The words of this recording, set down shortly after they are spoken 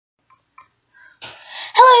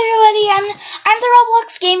I'm the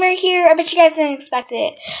Roblox gamer here. I bet you guys didn't expect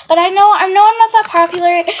it, but I know I'm not that popular,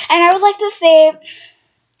 and I would like to say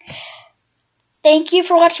thank you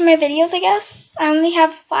for watching my videos. I guess I only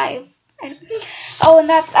have 5. Oh, and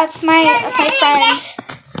that's my friend.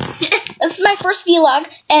 This is my first vlog,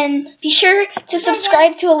 and be sure to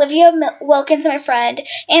subscribe to Olivia Wilkins, my friend,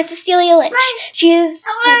 and Cecilia Lynch. She is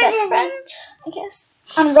my best friend, I guess,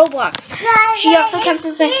 on Roblox. She also counts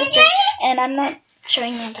as my sister, and I'm not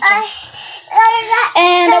showing you pictures.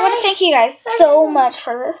 And I want to thank you guys so much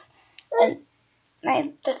for this.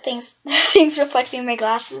 And the things reflecting my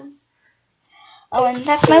glasses. Oh, and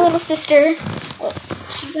that's my little sister. Oh,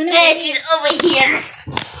 she's over here.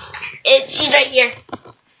 She's right here.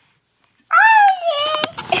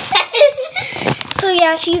 So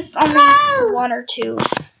yeah, she's only 1 or 2.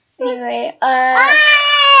 Anyway,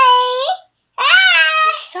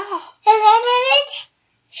 stop.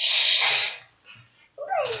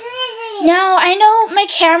 Now, I know my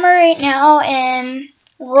camera right now in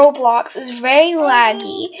Roblox is very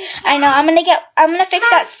laggy. I know I'm gonna fix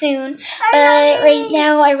that soon, but right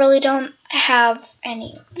now I really don't have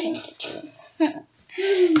anything to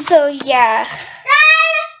do. So yeah,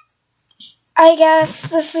 I guess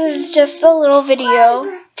this is just a little video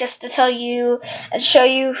just to tell you and show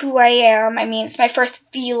you who I am. I mean, it's my first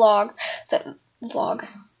vlog. So, vlog.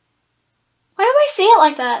 Why do I say it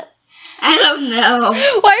like that? I don't know.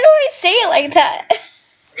 Why do I say it like that?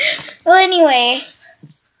 Well, anyway,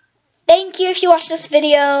 thank you if you watched this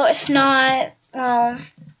video. If not, well,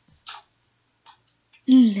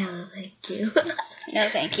 no, thank you. No,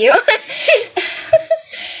 thank you.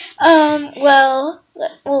 Well,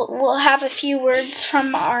 we'll have a few words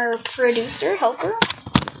from our producer helper.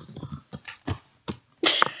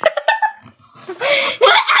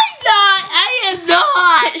 I am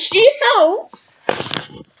not. She helps.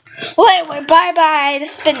 Well, anyway, bye-bye.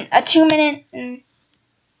 This has been a 2-minute, I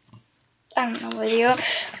don't know, video.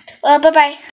 Bye-bye.